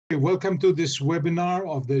Welcome to this webinar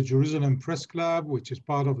of the Jerusalem Press Club, which is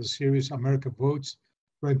part of the series America Votes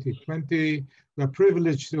 2020. We are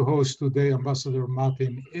privileged to host today Ambassador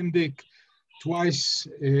Martin Indyk, twice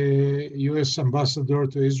U.S. Ambassador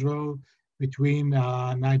to Israel between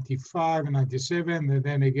 95 and 97, and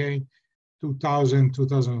then again 2000,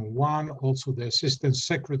 2001, also the Assistant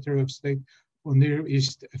Secretary of State for Near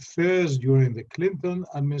East Affairs during the Clinton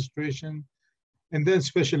administration, and then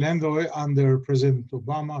Special Envoy under President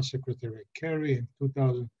Obama, Secretary Kerry in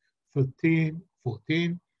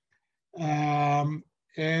 2014.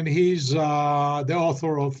 And he's the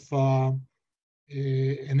author of an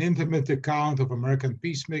intimate account of American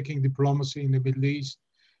peacemaking diplomacy in the Middle East,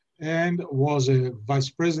 and was a vice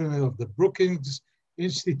president of the Brookings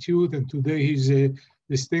Institute, and today he's a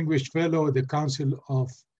distinguished fellow at the Council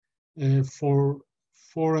of for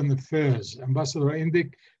Foreign Affairs. Ambassador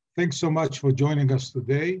Indyk, thanks so much for joining us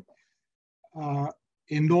today.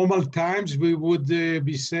 In normal times, we would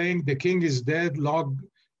be saying the king is dead, long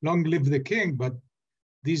live the king, but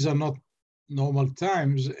these are not normal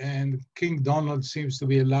times, and King Donald seems to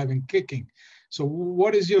be alive and kicking. So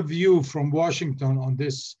what is your view from Washington on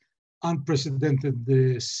this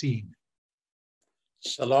unprecedented scene?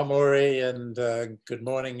 Shalom, Uri, and good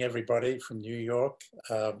morning, everybody from New York.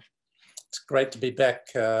 It's great to be back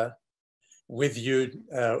with you,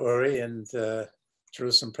 Uri, and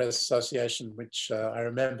Jerusalem Press Association, which I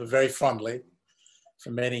remember very fondly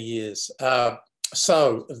for many years.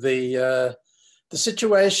 So the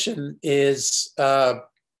situation is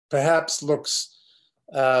perhaps looks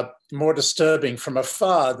more disturbing from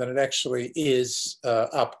afar than it actually is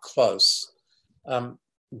up close.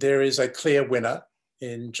 There is a clear winner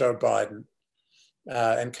in Joe Biden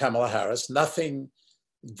and Kamala Harris. Nothing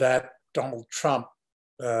that Donald Trump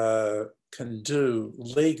can do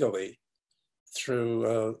legally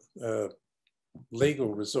through a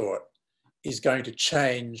legal resort is going to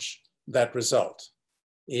change that result.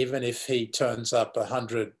 Even if he turns up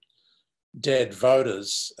 100 dead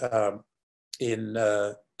voters in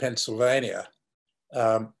Pennsylvania,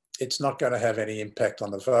 it's not going to have any impact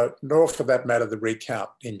on the vote, nor for that matter, the recount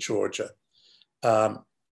in Georgia.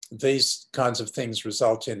 These kinds of things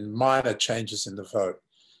result in minor changes in the vote.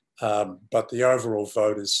 But the overall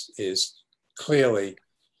vote is clearly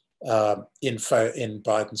in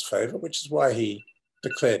Biden's favor, which is why he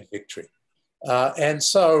declared victory. And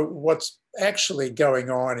so what's actually going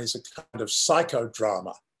on is a kind of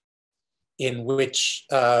psychodrama in which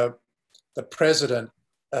the president,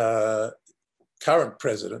 current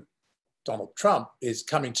president, Donald Trump, is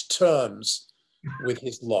coming to terms with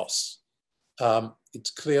his loss.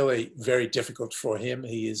 It's clearly very difficult for him.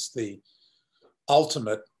 He is the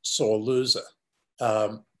ultimate sore loser.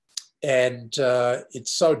 And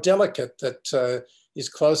it's so delicate that his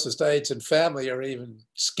closest aides and family are even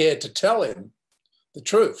scared to tell him the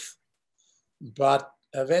truth. But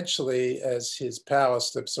eventually, as his power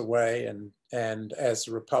slips away and as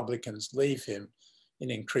the Republicans leave him in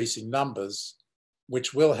increasing numbers,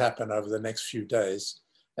 which will happen over the next few days,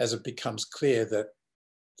 as it becomes clear that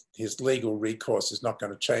his legal recourse is not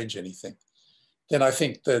going to change anything, then I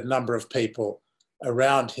think the number of people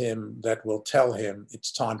around him that will tell him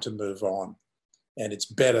it's time to move on. And it's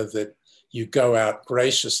better that you go out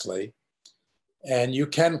graciously and you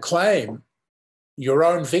can claim your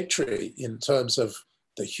own victory in terms of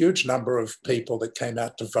the huge number of people that came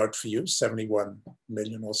out to vote for you, 71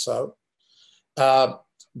 million or so.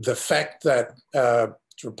 The fact that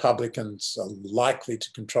Republicans are likely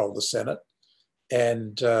to control the Senate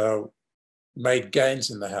and made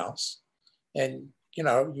gains in the House. And, you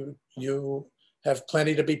know, you have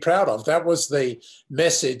plenty to be proud of. That was the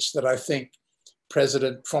message that I think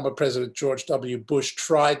former President George W. Bush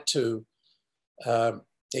tried to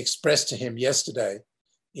express to him yesterday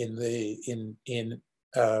in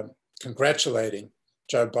congratulating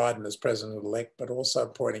Joe Biden as president-elect, but also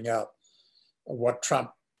pointing out what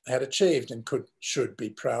Trump had achieved and should be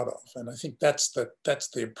proud of. And I think that's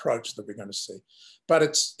the approach that we're going to see. But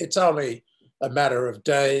it's only a matter of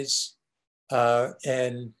days,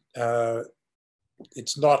 and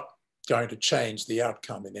it's not going to change the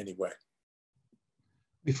outcome in any way.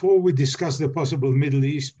 Before we discuss the possible Middle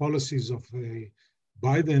East policies of the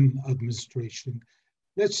Biden administration,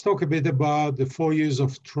 let's talk a bit about the 4 years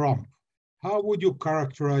of Trump. How would you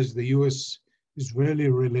characterize the US-Israeli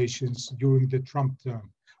relations during the Trump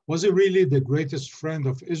term? Was he really the greatest friend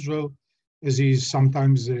of Israel, as he is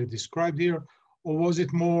sometimes described here, or was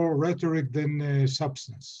it more rhetoric than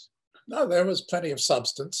substance? No, there was plenty of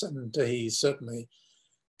substance, and he certainly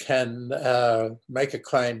can make a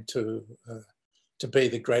claim to be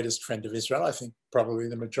the greatest friend of Israel. I think probably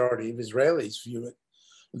the majority of Israelis view it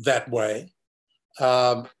that way.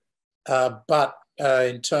 But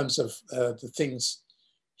in terms of the things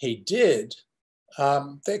he did,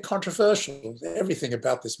 they're controversial. Everything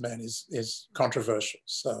about this man is controversial.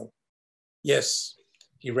 So, yes,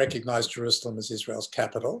 he recognized Jerusalem as Israel's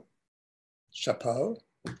capital. Chapeau.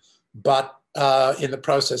 But in the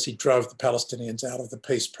process, he drove the Palestinians out of the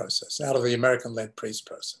peace process, out of the American-led peace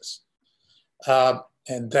process.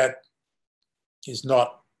 And that is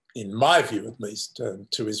not, in my view at least,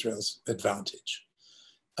 to Israel's advantage.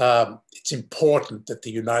 It's important that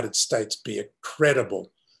the United States be a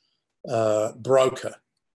credible broker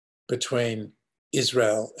between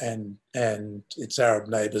Israel and its Arab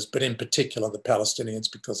neighbors, but in particular the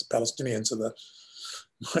Palestinians, because the Palestinians are the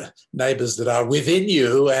neighbors that are within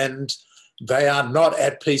you, and they are not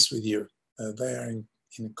at peace with you. They are in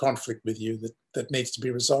conflict with you that needs to be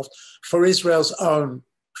resolved for Israel's own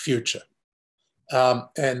future.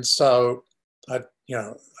 And so I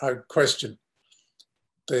question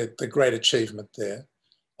the great achievement there.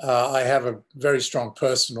 I have a very strong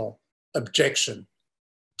personal objection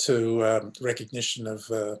to recognition of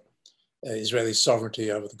Israeli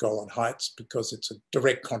sovereignty over the Golan Heights, because it's a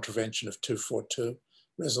direct contravention of 242,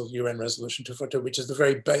 UN Resolution 242, which is the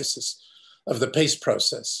very basis of the peace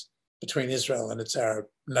process between Israel and its Arab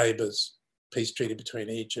neighbors, peace treaty between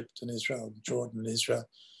Egypt and Israel, Jordan and Israel.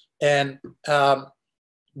 And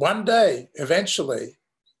one day, eventually,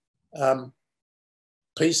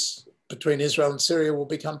 peace between Israel and Syria will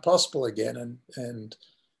become possible again. And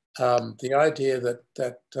the idea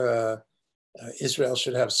that Israel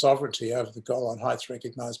should have sovereignty over the Golan Heights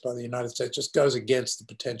recognized by the United States just goes against the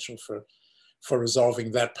potential for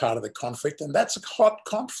resolving that part of the conflict. And that's a hot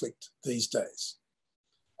conflict these days.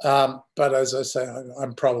 But as I say,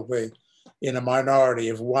 I'm probably in a minority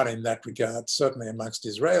of one in that regard, certainly amongst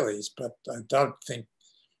Israelis, but I don't think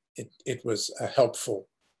it was a helpful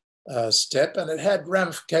step. And it had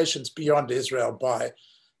ramifications beyond Israel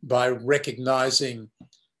by recognizing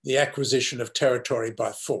the acquisition of territory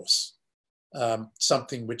by force,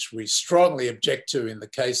 something which we strongly object to in the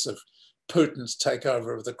case of Putin's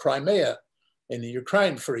takeover of the Crimea in the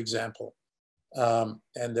Ukraine, for example. And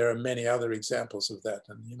there are many other examples of that.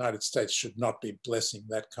 And the United States should not be blessing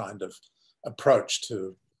that kind of approach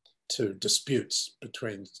to disputes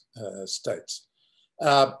between states.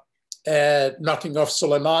 Knocking off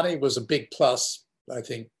Soleimani was a big plus. I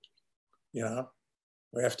think, we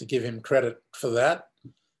have to give him credit for that.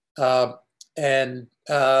 But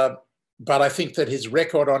I think that his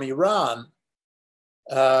record on Iran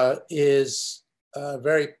is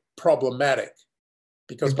very problematic,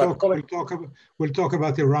 because we'll talk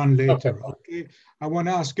about Iran later. Okay. I want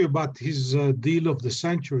to ask you about his deal of the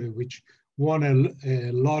century, which won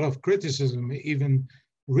a lot of criticism, even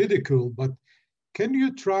ridicule. But can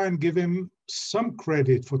you try and give him some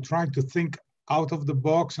credit for trying to think out of the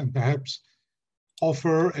box and perhaps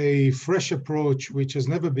offer a fresh approach which has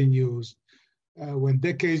never been used when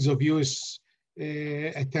decades of US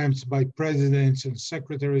attempts by presidents and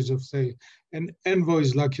secretaries of state and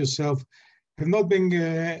envoys like yourself have not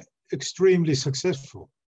been extremely successful?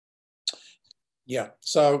 Yeah,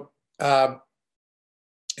 so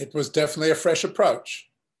it was definitely a fresh approach.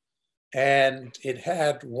 And it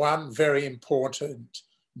had one very important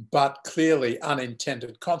but clearly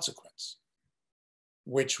unintended consequence,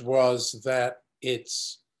 which was that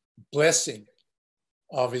its blessing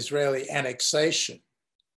of Israeli annexation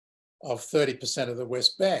of 30% of the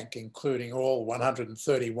West Bank, including all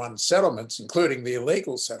 131 settlements, including the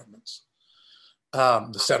illegal settlements,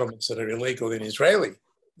 the settlements that are illegal in Israeli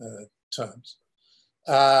terms,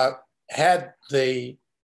 had the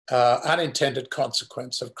unintended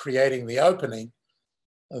consequence of creating the opening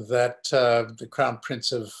that the Crown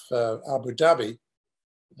Prince of Abu Dhabi,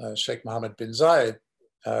 Sheikh Mohammed bin Zayed,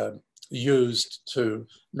 used to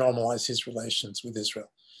normalize his relations with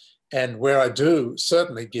Israel. And where I do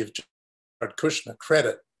certainly give Jared Kushner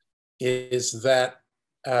credit is that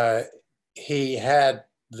he had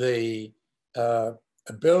the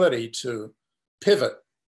ability to pivot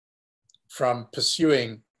from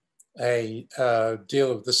pursuing a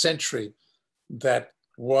deal of the century that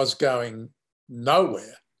was going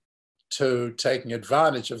nowhere to taking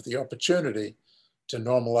advantage of the opportunity to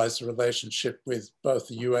normalize the relationship with both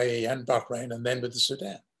the UAE and Bahrain, and then with the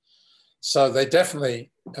Sudan. So they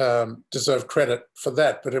definitely deserve credit for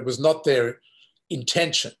that, but it was not their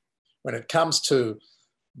intention. When it comes to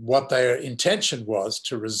what their intention was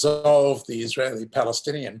to resolve the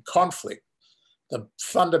Israeli-Palestinian conflict, the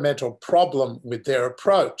fundamental problem with their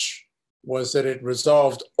approach was that it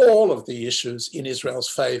resolved all of the issues in Israel's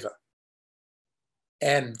favor.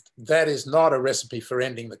 And that is not a recipe for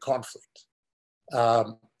ending the conflict.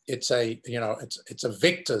 It's a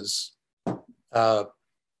victor's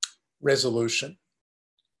resolution,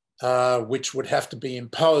 which would have to be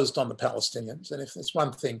imposed on the Palestinians. And if there's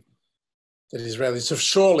one thing that Israelis have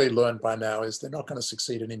surely learned by now, is they're not going to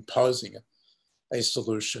succeed in imposing a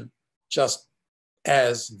solution, just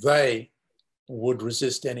as they would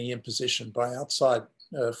resist any imposition by outside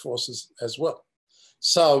forces as well.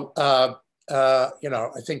 So, I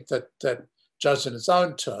think that judged in its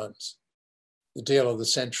own terms, the deal of the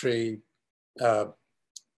century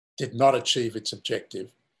did not achieve its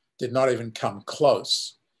objective, did not even come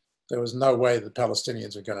close. There was no way the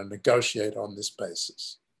Palestinians are going to negotiate on this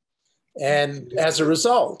basis. And as a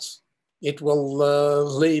result, it will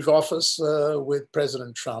leave office with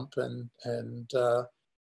President Trump and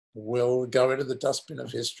will go into the dustbin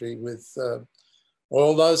of history with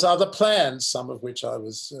all those other plans, some of which I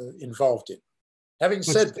was involved in. Having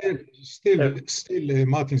said that, still,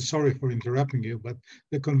 Martin, sorry for interrupting you, but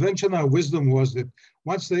the conventional wisdom was that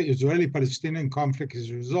once the Israeli-Palestinian conflict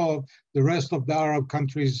is resolved, the rest of the Arab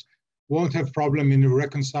countries won't have problem in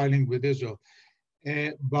reconciling with Israel.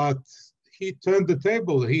 But he turned the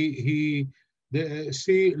table. Look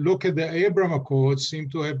at the Abraham Accords seem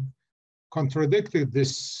to have contradicted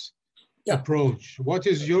this approach. What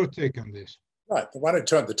is your take on this? Right, the one who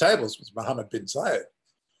turned the tables was Mohammed bin Zayed,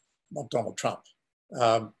 not Donald Trump.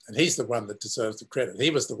 And he's the one that deserves the credit.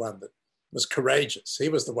 He was the one that was courageous. He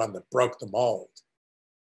was the one that broke the mold.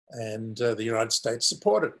 And the United States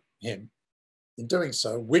supported him in doing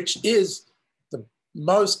so, which is the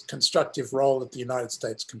most constructive role that the United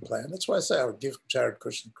States can play. And that's why I say I would give Jared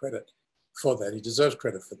Kushner credit for that. He deserves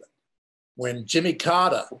credit for that. When Jimmy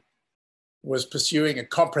Carter was pursuing a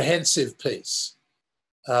comprehensive peace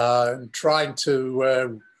and trying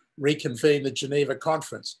to reconvene the Geneva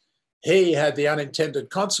Conference, he had the unintended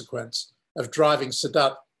consequence of driving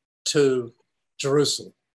Sadat to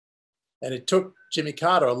Jerusalem. And it took Jimmy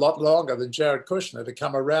Carter a lot longer than Jared Kushner to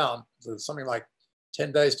come around, something like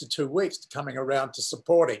 10 days to 2 weeks, to coming around to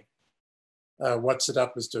supporting what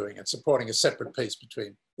Sadat was doing and supporting a separate peace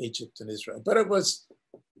between Egypt and Israel. But it was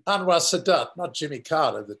Anwar Sadat, not Jimmy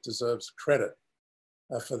Carter, that deserves credit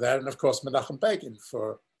for that. And of course, Menachem Begin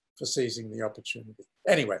for seizing the opportunity.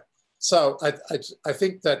 Anyway, so I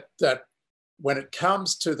think that when it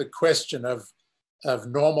comes to the question of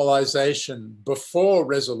normalization before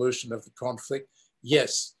resolution of the conflict,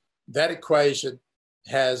 yes, that equation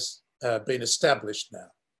has been established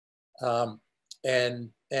now. And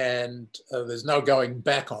there's no going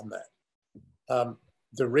back on that.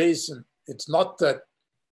 The reason, it's not that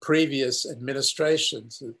previous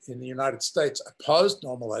administrations in the United States opposed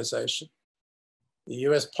normalization. The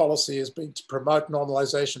US policy has been to promote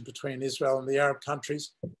normalization between Israel and the Arab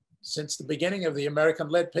countries since the beginning of the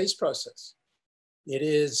American-led peace process. It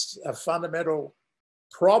is a fundamental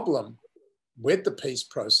problem with the peace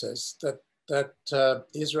process that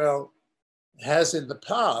Israel has in the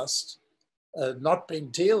past not been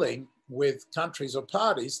dealing with countries or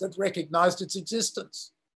parties that recognized its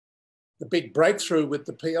existence. The big breakthrough with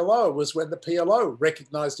the PLO was when the PLO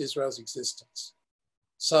recognized Israel's existence.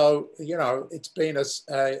 So, it's been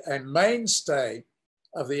a mainstay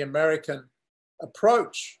of the American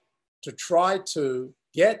approach to try to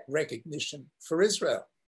get recognition for Israel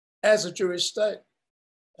as a Jewish state.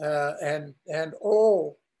 And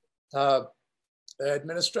all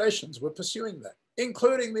administrations were pursuing that,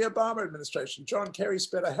 including the Obama administration. John Kerry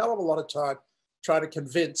spent a hell of a lot of time trying to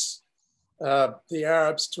convince the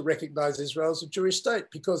Arabs to recognize Israel as a Jewish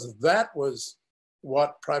state, because that was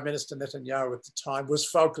what Prime Minister Netanyahu at the time was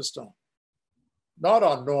focused on. Not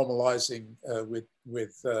on normalizing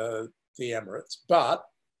with the Emirates, but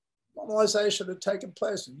normalization had taken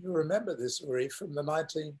place. And you remember this, Uri, from the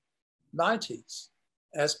 1990s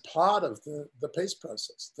as part of the peace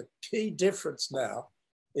process. The key difference now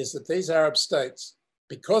is that these Arab states,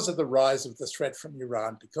 because of the rise of the threat from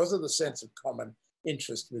Iran, because of the sense of common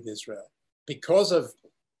interest with Israel, because of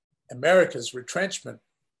America's retrenchment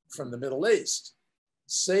from the Middle East,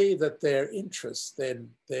 see that their interests,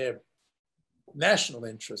 their national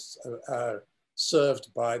interests are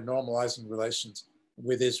served by normalizing relations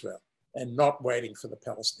with Israel and not waiting for the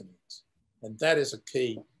Palestinians. And that is a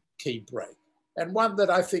key break, and one that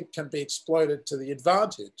I think can be exploited to the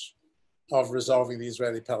advantage of resolving the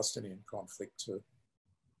Israeli-Palestinian conflict too.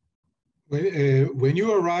 When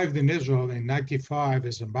you arrived in Israel in '95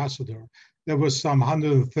 as ambassador, there was some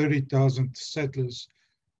 130,000 settlers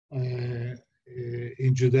in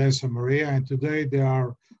Judea and Samaria, and today there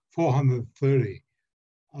are 430.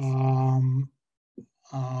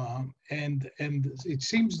 And it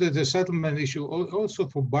seems that the settlement issue also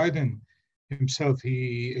for Biden himself,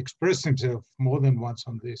 he expressed himself more than once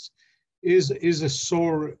on this, is a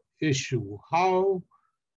sore issue. How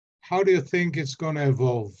do you think it's going to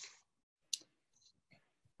evolve?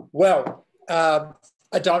 Well,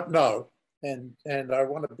 I don't know. And I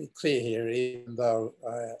want to be clear here, even though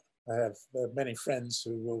I have many friends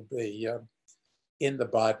who will be in the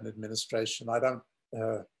Biden administration. I don't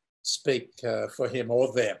speak for him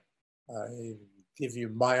or them. I give you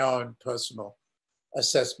my own personal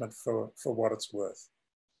assessment for what it's worth.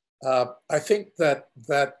 I think that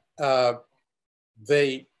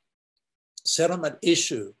the settlement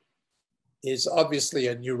issue is obviously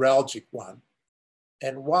a neuralgic one,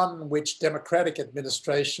 and one which Democratic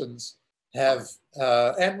administrations have,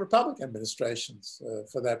 and Republican administrations,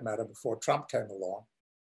 for that matter, before Trump came along,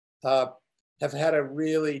 have had a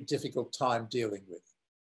really difficult time dealing with.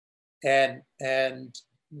 And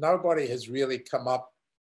nobody has really come up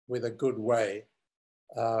with a good way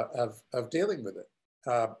of dealing with it.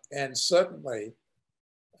 And certainly,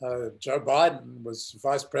 Joe Biden was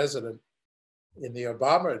vice president in the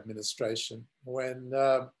Obama administration when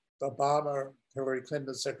Obama, Hillary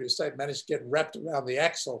Clinton, Secretary of State, managed to get wrapped around the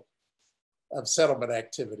axle of settlement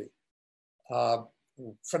activity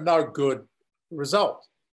for no good result.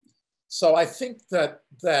 So I think that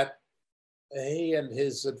he and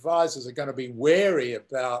his advisors are going to be wary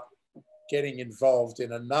about getting involved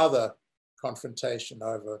in another confrontation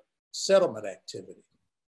over settlement activity.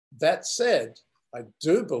 That said, I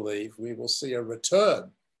do believe we will see a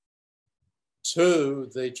return to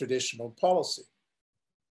the traditional policy.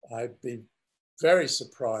 I'd be very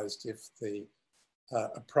surprised if the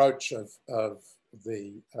approach of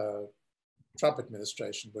the Trump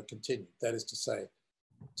administration were continued. That is to say,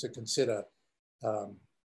 to consider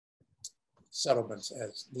settlements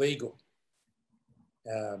as legal,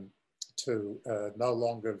 to no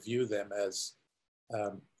longer view them as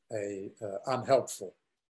unhelpful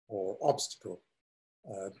or obstacle.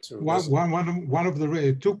 One of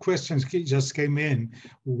the two questions just came in.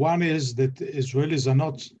 One is that Israelis are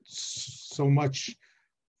not so much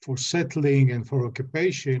for settling and for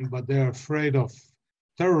occupation, but they're afraid of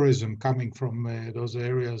terrorism coming from those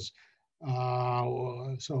areas.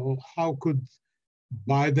 So how could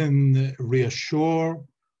Biden reassure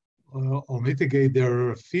or mitigate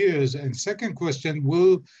their fears? And second question,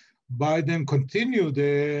 will Biden continue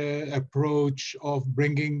the approach of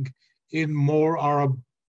bringing in more Arab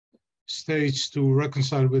states to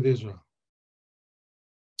reconcile with Israel?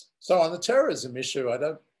 So on the terrorism issue, I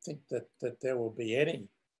don't think that there will be any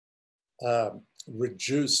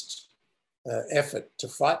reduced effort to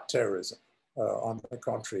fight terrorism. On the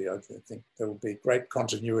contrary, I think there will be great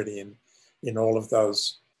continuity in all of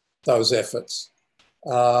those efforts,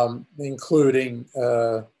 including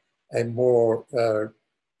a more,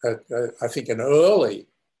 I think, an early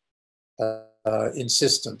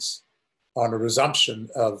insistence on a resumption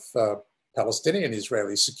of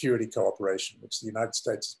Palestinian-Israeli security cooperation, which the United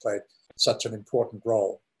States has played such an important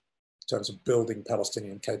role in terms of building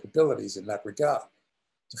Palestinian capabilities in that regard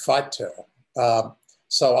to fight terror.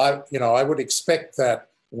 So I would expect that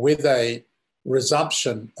with a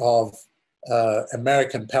resumption of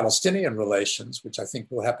American-Palestinian relations, which I think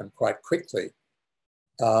will happen quite quickly,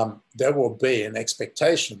 there will be an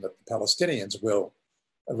expectation that the Palestinians will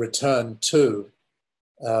return to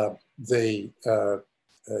the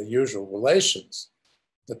usual relations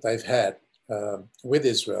that they've had with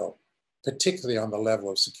Israel, particularly on the level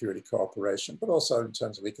of security cooperation, but also in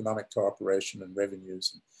terms of economic cooperation and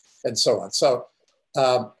revenues and so on. So,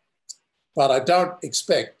 but I don't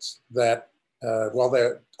expect that, I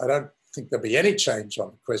don't think there'll be any change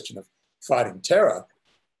on the question of fighting terror.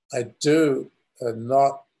 I do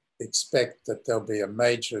not expect that there'll be a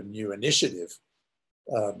major new initiative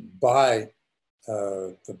by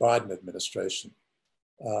the Biden administration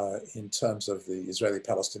in terms of the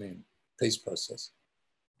Israeli-Palestinian peace process.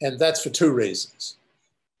 And that's for two reasons.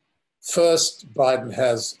 First, Biden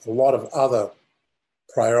has a lot of other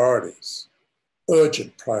priorities,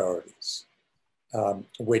 urgent priorities,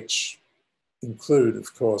 which include,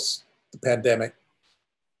 of course, the pandemic,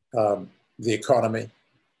 the economy,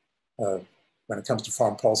 when it comes to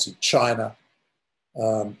foreign policy, China,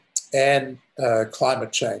 and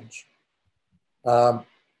climate change.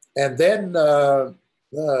 And then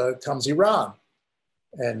comes Iran,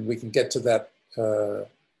 and we can get to that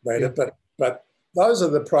later. Yeah. But those are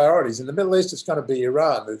the priorities. In the Middle East, it's going to be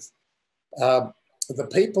Iran. The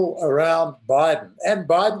people around Biden and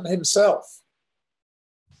Biden himself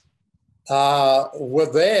were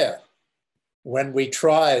there when we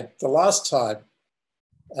tried the last time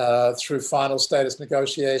through final status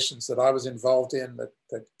negotiations that I was involved in,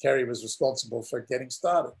 that Kerry was responsible for getting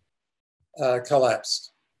started.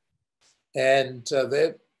 collapsed. And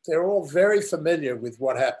they're all very familiar with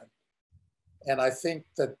what happened. And I think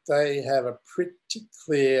that they have a pretty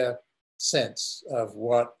clear sense of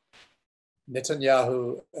what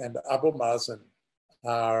Netanyahu and Abu Mazen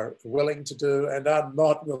are willing to do and are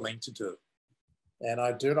not willing to do. And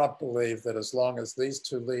I do not believe that as long as these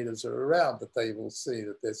two leaders are around, that they will see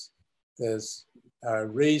that there's a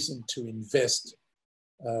reason to invest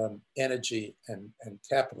energy and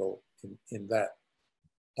capital in that.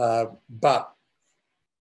 But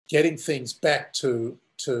getting things back to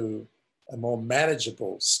a more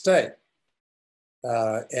manageable state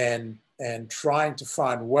and trying to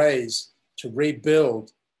find ways to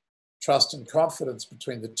rebuild trust and confidence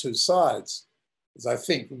between the two sides is, I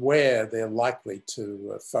think, where they're likely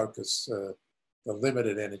to focus the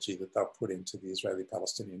limited energy that they'll put into the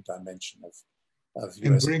Israeli-Palestinian dimension of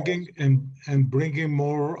US and bringing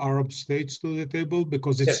more Arab states to the table,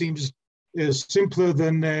 because it yes. seems simpler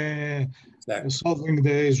than exactly. solving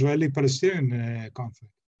the Israeli-Palestinian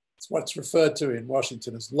conflict. It's what's referred to in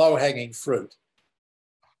Washington as low-hanging fruit.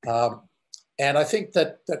 And I think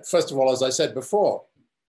that first of all, as I said before,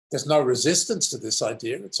 there's no resistance to this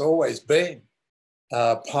idea. It's always been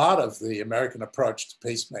part of the American approach to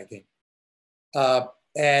peacemaking.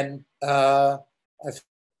 And I think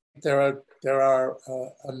there are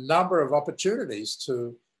a number of opportunities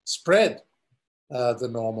to spread the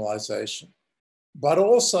normalization, but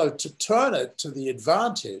also to turn it to the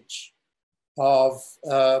advantage of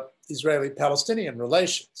Israeli-Palestinian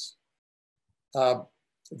relations.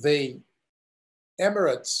 The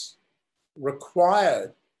Emirates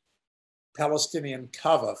required Palestinian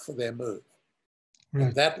cover for their move. Right.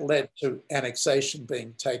 And that led to annexation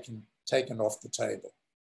being taken off the table.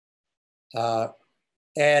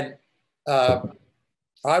 And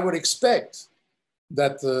I would expect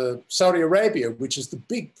that the Saudi Arabia, which is the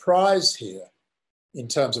big prize here in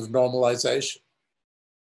terms of normalization,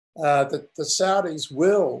 that the Saudis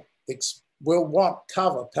will want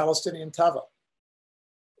cover, Palestinian cover.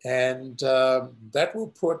 And that will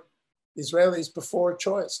put Israelis before a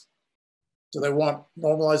choice. Do they want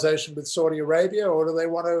normalization with Saudi Arabia, or do they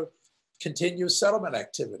want to continue settlement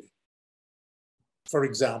activity, for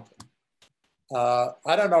example?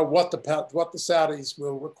 I don't know what the Saudis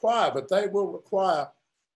will require, but they will require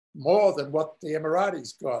more than what the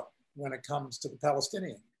Emiratis got when it comes to the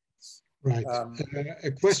Palestinians. Right.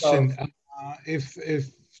 A question: if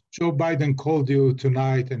Joe Biden called you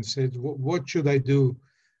tonight and said, "What should I do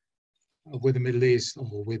with the Middle East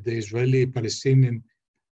or with the Israeli-Palestinian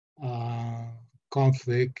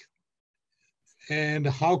conflict, and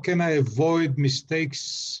how can I avoid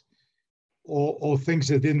mistakes or things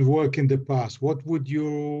that didn't work in the past?" What would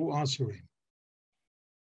you answer him?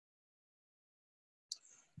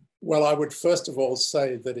 Well, I would first of all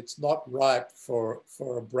say that it's not ripe for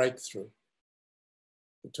a breakthrough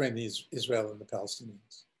between Israel and the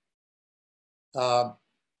Palestinians.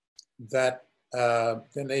 That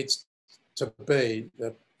there needs to be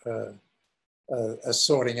a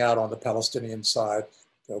sorting out on the Palestinian side.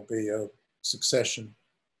 There'll be a succession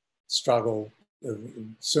struggle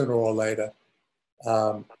sooner or later.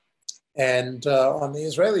 And on the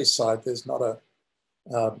Israeli side, there's not a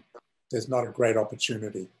great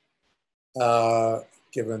opportunity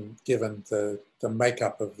given the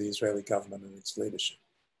makeup of the Israeli government and its leadership.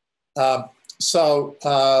 So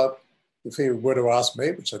if he were to ask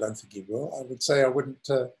me, which I don't think he will, I would say I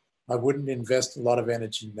wouldn't invest a lot of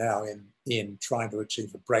energy now in trying to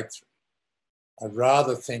achieve a breakthrough. I'd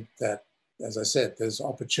rather think that, as I said, there's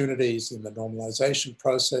opportunities in the normalization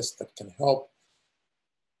process that can help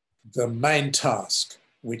the main task,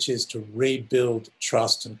 which is to rebuild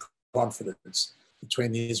trust and confidence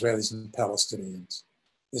between the Israelis and the Palestinians.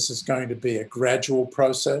 This is going to be a gradual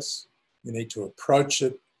process. You need to approach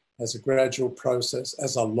it as a gradual process,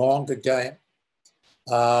 as a longer game,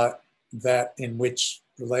 that in which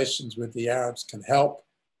relations with the Arabs can help,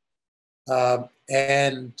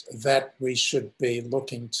 and that we should be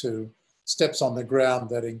looking to steps on the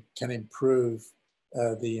ground that can improve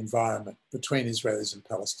the environment between Israelis and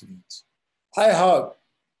Palestinians. I hope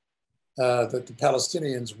that the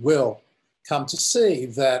Palestinians will come to see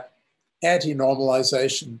that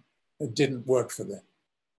anti-normalization didn't work for them.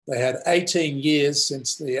 They had 18 years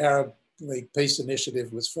since the Arab League Peace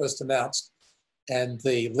Initiative was first announced and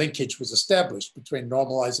the linkage was established between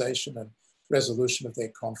normalization and resolution of their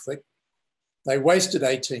conflict. They wasted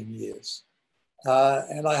 18 years.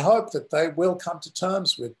 And I hope that they will come to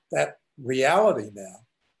terms with that reality now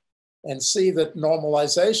and see that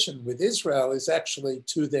normalization with Israel is actually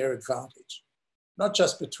to their advantage, not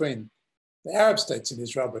just between the Arab states in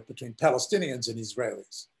Israel, but between Palestinians and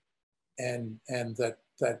Israelis. and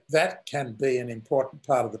that can be an important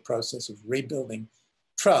part of the process of rebuilding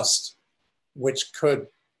trust, which could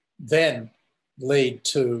then lead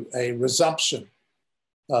to a resumption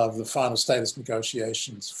of the final status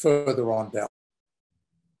negotiations further on down.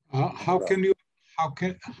 How can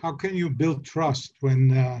you build trust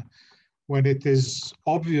when it is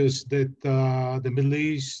obvious that the Middle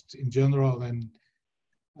East in general and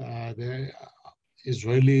the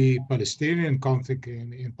Israeli-Palestinian conflict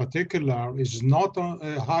in particular is not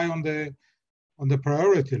high on the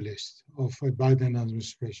priority list of a Biden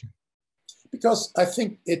administration? Because I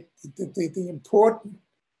think the important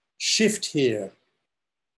shift here,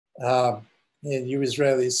 you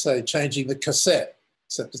Israelis say changing the cassette,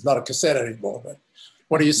 except it's not a cassette anymore, but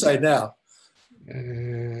what do you say now?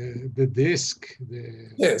 The disc.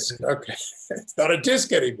 Disc, okay. It's not a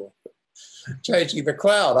disc anymore. Changing the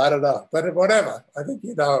cloud, I don't know, but whatever. I think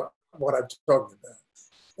you know what I'm talking about.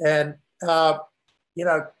 And,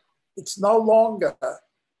 it's no longer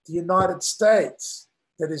the United States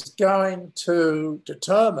that is going to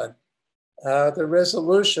determine the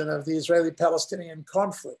resolution of the Israeli-Palestinian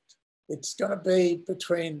conflict. It's going to be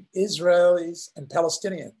between Israelis and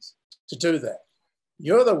Palestinians to do that.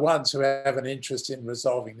 You're the ones who have an interest in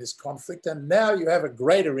resolving this conflict, and now you have a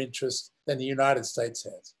greater interest than the United States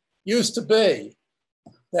has. Used to be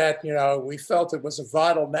that, we felt it was a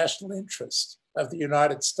vital national interest of the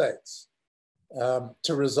United States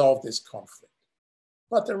to resolve this conflict.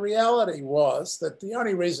 But the reality was that the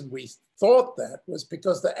only reason we thought that was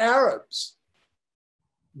because the Arabs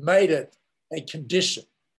made it a condition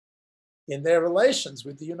in their relations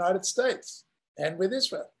with the United States and with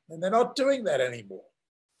Israel. And they're not doing that anymore.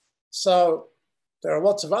 So there are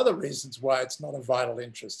lots of other reasons why it's not a vital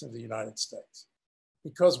interest of the United States.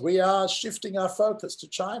 Because we are shifting our focus to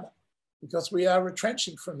China, because we are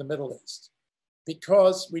retrenching from the Middle East,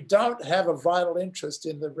 because we don't have a vital interest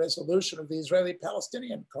in the resolution of the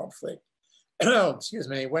Israeli-Palestinian conflict, excuse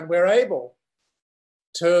me, when we're able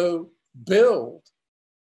to build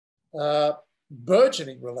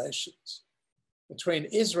burgeoning relations between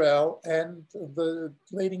Israel and the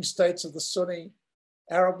leading states of the Sunni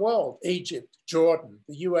Arab world, Egypt, Jordan,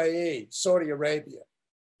 the UAE, Saudi Arabia,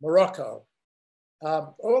 Morocco.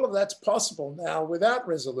 All of that's possible now without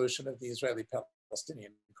resolution of the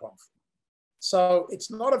Israeli-Palestinian conflict. So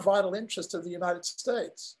it's not a vital interest of the United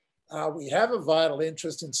States. We have a vital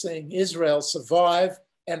interest in seeing Israel survive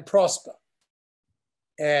and prosper.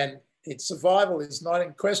 And its survival is not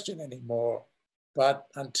in question anymore, but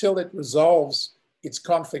until it resolves its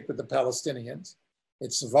conflict with the Palestinians,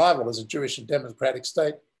 its survival as a Jewish and democratic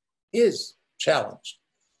state is challenged.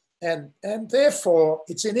 And therefore,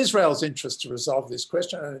 it's in Israel's interest to resolve this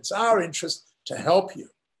question, and it's our interest to help you.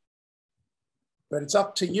 But it's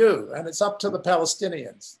up to you, and it's up to the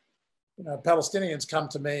Palestinians. Palestinians come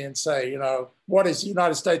to me and say, what is the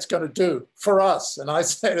United States going to do for us? And I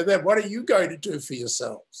say to them, what are you going to do for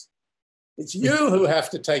yourselves? It's you who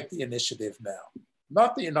have to take the initiative now,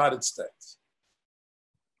 not the United States.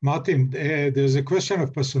 Martin, there's a question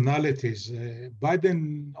of personalities.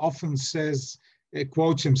 Biden often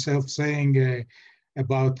quotes himself saying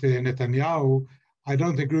about Netanyahu, I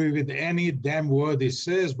don't agree with any damn word he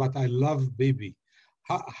says, but I love Bibi.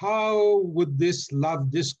 How would this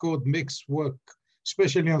love-discord mix work,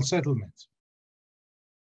 especially on settlements?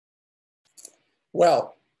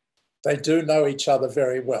 Well, they do know each other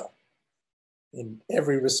very well in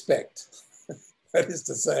every respect. That is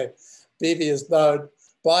to say, Bibi has known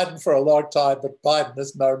Biden for a long time, but Biden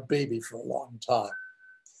has known Bibi for a long time.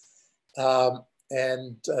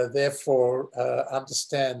 And therefore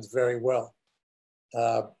understands very well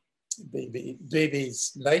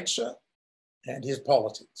Bibi's nature and his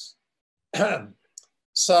politics.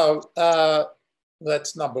 So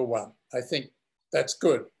that's number one. I think that's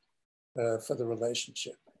good for the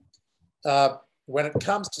relationship. When it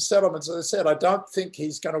comes to settlements, as I said, I don't think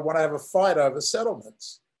he's going to want to have a fight over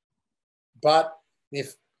settlements. But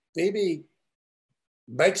if Bibi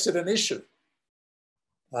makes it an issue,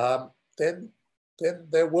 then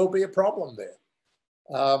there will be a problem there.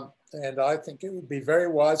 And I think it would be very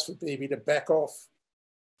wise for Bibi to back off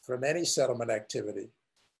from any settlement activity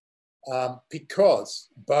because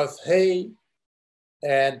both he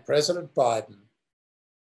and President Biden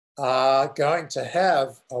are going to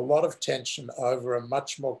have a lot of tension over a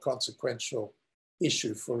much more consequential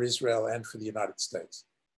issue for Israel and for the United States,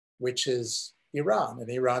 which is Iran and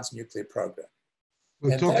Iran's nuclear program.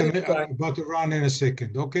 We'll talk about Iran in a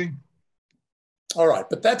second, okay? All right,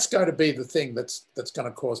 but that's going to be the thing that's going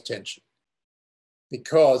to cause tension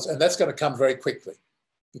and that's going to come very quickly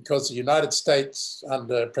because the United States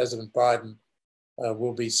under President Biden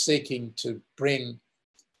will be seeking to bring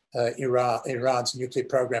Iran's nuclear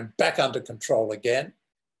program back under control again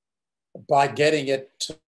by getting it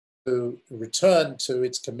to return to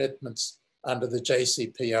its commitments under the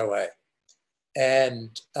JCPOA.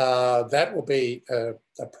 And that will be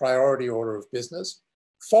a priority order of business,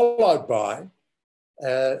 followed by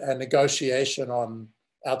a negotiation on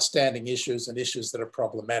outstanding issues and issues that are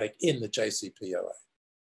problematic in the JCPOA.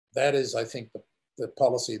 That is, I think, the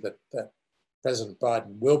policy that President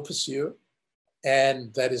Biden will pursue,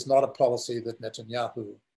 and that is not a policy that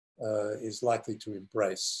Netanyahu is likely to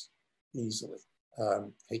embrace easily.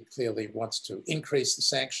 He clearly wants to increase the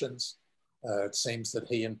sanctions. It seems that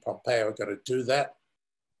he and Pompeo are going to do that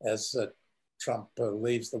as Trump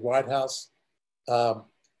leaves the White House.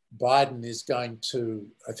 Biden is going to,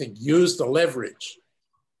 I think, use the leverage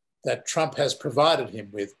that Trump has provided him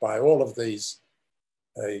with by all of these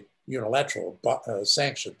unilateral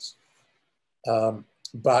sanctions.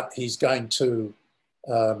 But he's going to,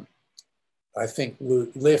 I think,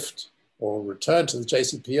 lift or return to the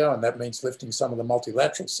JCPOA, and that means lifting some of the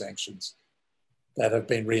multilateral sanctions that have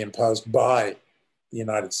been reimposed by the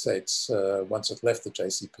United States once it left the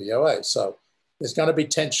JCPOA. So there's going to be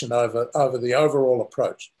tension over the overall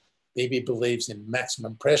approach. Bibi believes in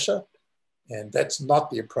maximum pressure, and that's not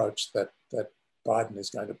the approach that Biden is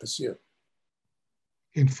going to pursue.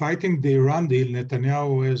 In fighting the Iran deal,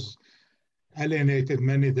 Netanyahu has alienated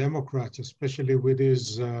many Democrats, especially with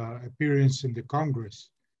his appearance in the Congress,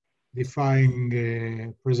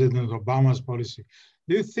 defying President Obama's policy.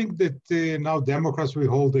 Do you think that now Democrats will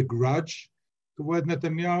hold a grudge toward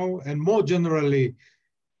Netanyahu? And more generally,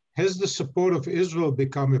 has the support of Israel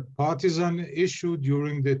become a partisan issue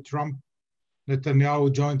during the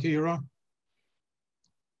Trump-Netanyahu joint era?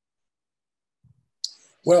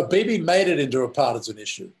 Well, Bibi made it into a partisan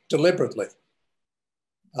issue deliberately.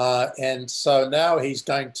 And so now he's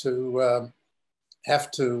going to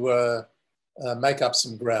have to make up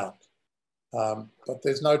some ground. But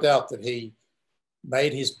there's no doubt that he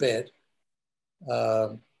made his bed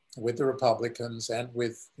with the Republicans and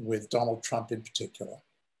with Donald Trump in particular.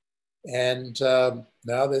 And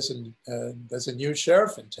now there's a new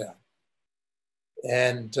sheriff in town,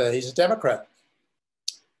 and he's a Democrat.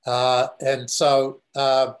 And so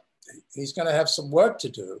he's going to have some work to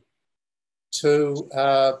do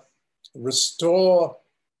to restore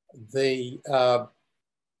the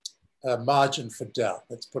margin for doubt.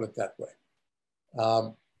 Let's put it that way.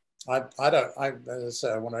 As I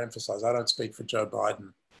say, I want to emphasize, I don't speak for Joe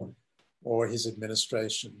Biden or his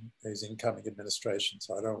administration, his incoming administration.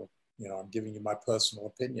 So I don't, I'm giving you my personal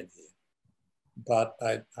opinion here. But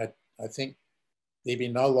I think Bibi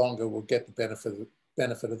no longer will get the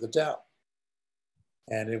benefit of the doubt.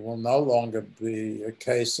 And it will no longer be a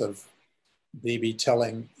case of Bibi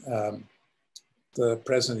telling the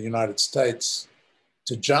President of the United States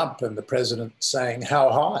to jump and the President saying, "How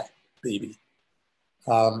high, Bibi?"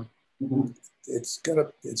 It's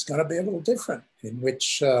gonna be a little different, in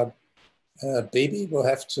which Bibi will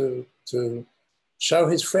have to show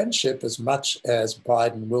his friendship as much as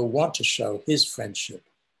Biden will want to show his friendship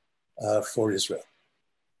for Israel.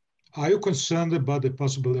 Are you concerned about the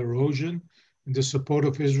possible erosion in the support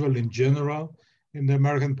of Israel in general in the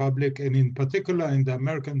American public, and in particular in the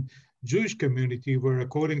American Jewish community, where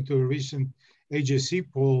according to a recent AJC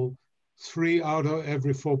poll, 3 out of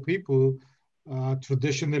every 4 people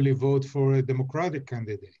traditionally vote for a Democratic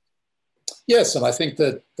candidate? Yes, and I think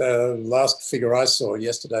that the last figure I saw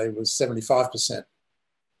yesterday was 75%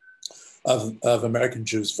 of American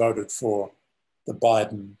Jews voted for the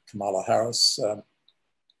Biden-Kamala Harris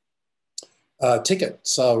ticket.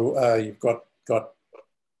 So you've got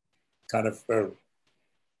kind of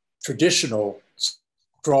traditional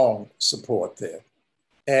strong support there.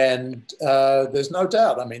 And there's no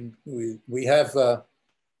doubt, I mean, we have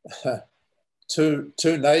two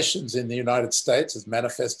nations in the United States as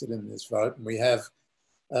manifested in this vote. And we have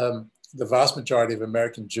the vast majority of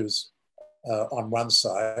American Jews on one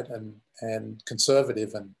side, and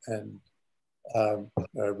conservative and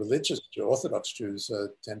religious Orthodox Jews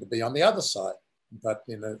tend to be on the other side, but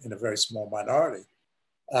in a very small minority.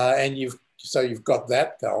 And you've got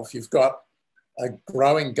that gulf. You've got a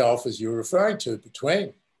growing gulf, as you're referring to,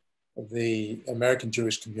 between the American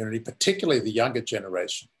Jewish community, particularly the younger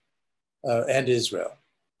generation, and Israel,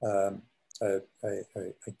 a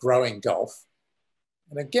growing gulf.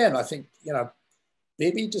 And again, I think,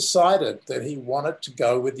 Bibi decided that he wanted to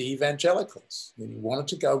go with the evangelicals, and he wanted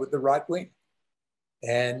to go with the right wing.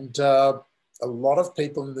 And a lot of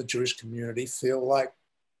people in the Jewish community feel like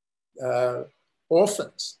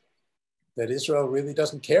orphans, that Israel really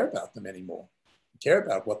doesn't care about them anymore, care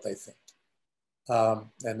about what they think.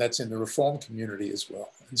 and that's in the Reform community as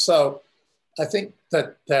well. And so I think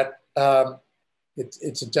that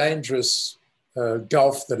it's a dangerous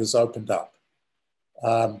gulf that has opened up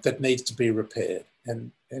that needs to be repaired.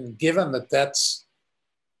 And given that that's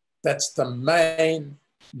the main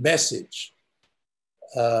message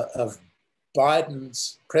of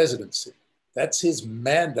Biden's presidency, that's his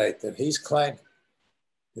mandate that he's claiming,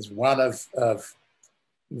 is one of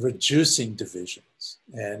reducing divisions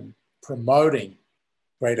and promoting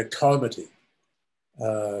greater comity,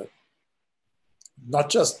 not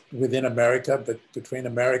just within America, but between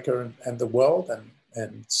America and the world,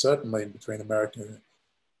 and certainly between America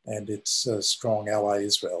and its strong ally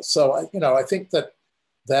Israel. So I think that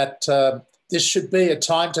this should be a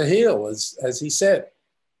time to heal, as he said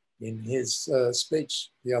in his speech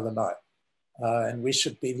the other night, and we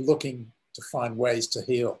should be looking to find ways to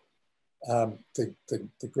heal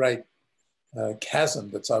the great chasm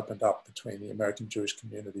that's opened up between the American Jewish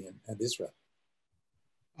community and Israel.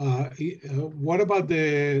 What about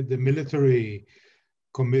the military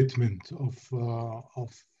commitment of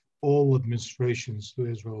all administrations to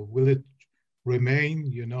Israel? Will it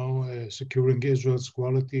remain, securing Israel's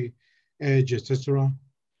quality, edge, etc.?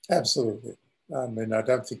 Absolutely. I mean, I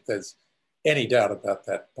don't think there's any doubt about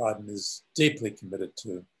that. Biden is deeply committed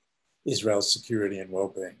to Israel's security and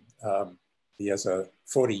well-being. He has a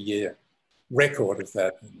 40-year record of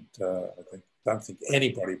that, and I don't think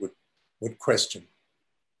anybody would question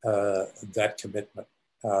that commitment.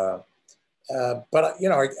 But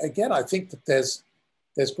again, I think that there's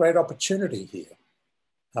great opportunity here.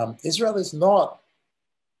 Israel is not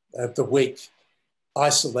the weak,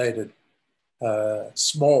 isolated,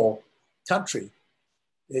 small country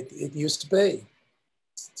it used to be.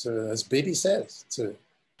 As Bibi says,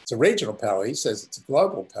 it's a regional power. He says it's a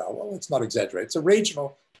global power. Well, it's not exaggerated. It's a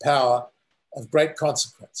regional power of great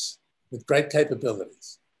consequence, with great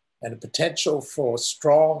capabilities, and a potential for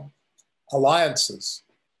strong alliances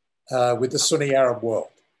with the Sunni Arab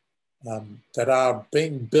world that are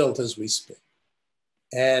being built as we speak.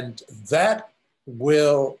 And those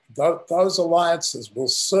alliances will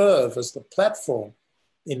serve as the platform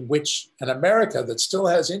in which an America that still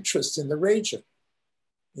has interests in the region,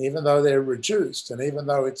 even though they're reduced and even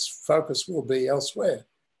though its focus will be elsewhere,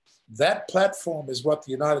 that platform is what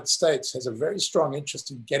the United States has a very strong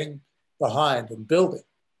interest in getting behind and building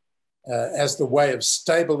as the way of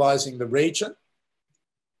stabilizing the region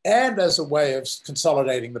and as a way of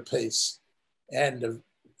consolidating the peace and,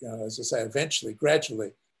 as I say, eventually,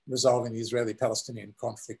 gradually resolving the Israeli-Palestinian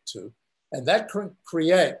conflict too. And that can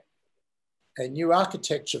create a new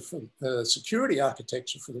architecture for the security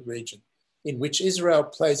architecture for the region, in which Israel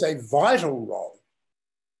plays a vital role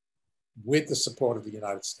with the support of the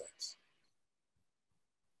United States.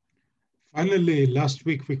 Finally, last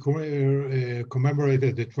week we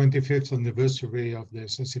commemorated the 25th anniversary of the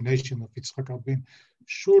assassination of Yitzhak Rabin.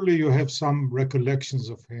 Surely you have some recollections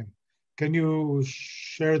of him. Can you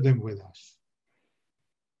share them with us?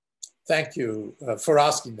 Thank you for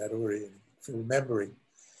asking that, Uri, and for remembering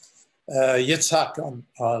Yitzhak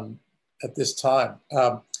at this time.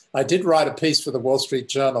 I did write a piece for the Wall Street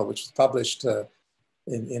Journal, which was published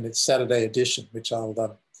in its Saturday edition, which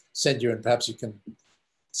I'll send you, and perhaps you can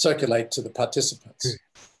circulate to the participants.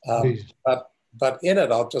 Okay. But in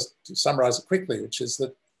it, I'll just summarize it quickly, which is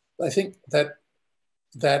that I think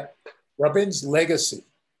that Rabin's legacy,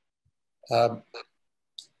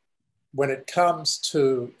 when it comes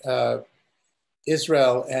to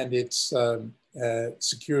Israel and its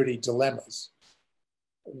security dilemmas,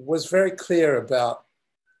 was very clear about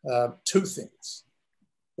two things.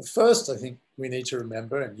 The first, I think we need to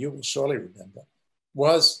remember, and you will surely remember,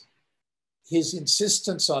 was his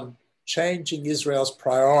insistence on changing Israel's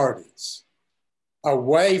priorities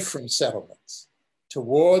away from settlements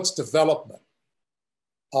towards development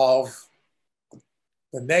of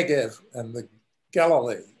the Negev and the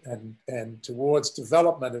Galilee and towards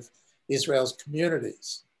development of Israel's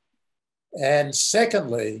communities. And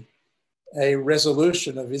secondly, a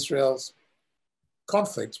resolution of Israel's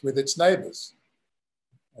conflicts with its neighbors.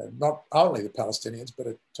 Not only the Palestinians, but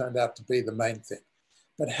it turned out to be the main thing.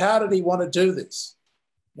 But how did he want to do this?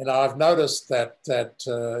 I've noticed that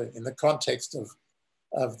in the context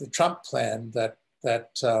of the Trump plan, that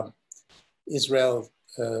Israel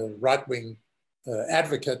right-wing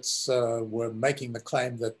advocates were making the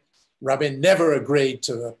claim that Rabin never agreed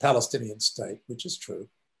to a Palestinian state, which is true.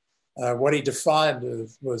 What he defined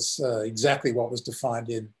was exactly what was defined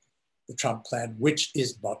in the Trump plan, which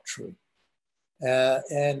is not true.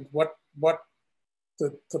 And what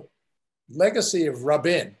the legacy of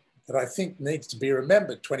Rabin that I think needs to be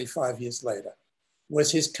remembered 25 years later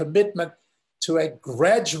was his commitment to a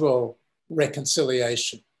gradual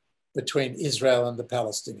reconciliation between Israel and the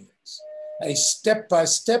Palestinians, a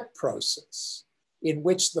step-by-step process in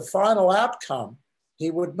which the final outcome he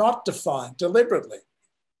would not define deliberately.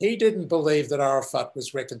 He didn't believe that Arafat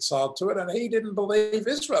was reconciled to it, and he didn't believe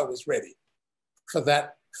Israel was ready for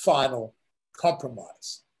that final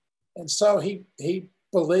compromise. And so he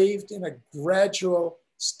believed in a gradual,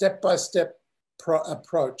 step-by-step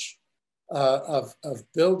approach of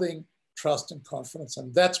building trust and confidence.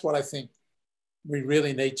 And that's what I think we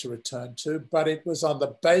really need to return to. But it was on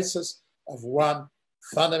the basis of one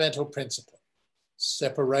fundamental principle: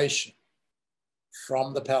 separation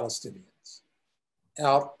from the Palestinians,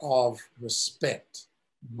 out of respect,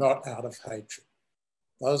 not out of hatred.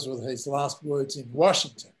 Those were his last words in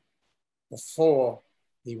Washington before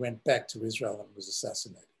he went back to Israel and was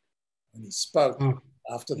assassinated. And he spoke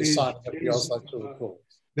after the signing of the Oslo II Accords.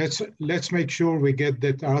 Let's make sure we get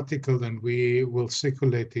that article and we will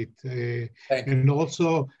circulate it. And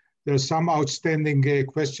also, there's some outstanding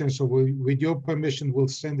questions, so with your permission, we'll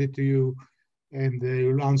send it to you and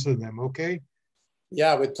you'll answer them, okay?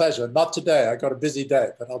 Yeah, with pleasure. Not today. I got a busy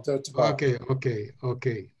day, but I'll do it tomorrow.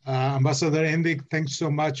 Okay. Ambassador Indyk, thanks so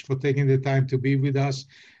much for taking the time to be with us.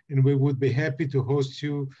 And we would be happy to host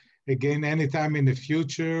you again anytime in the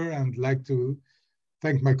future. And like to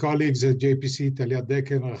thank my colleagues at JPC, Talia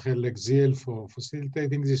Decker and Rachel Lexiel, for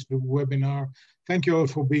facilitating this webinar. Thank you all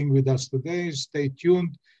for being with us today. Stay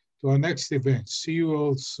tuned to our next event. See you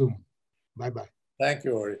all soon. Bye-bye. Thank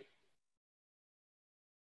you, Ori.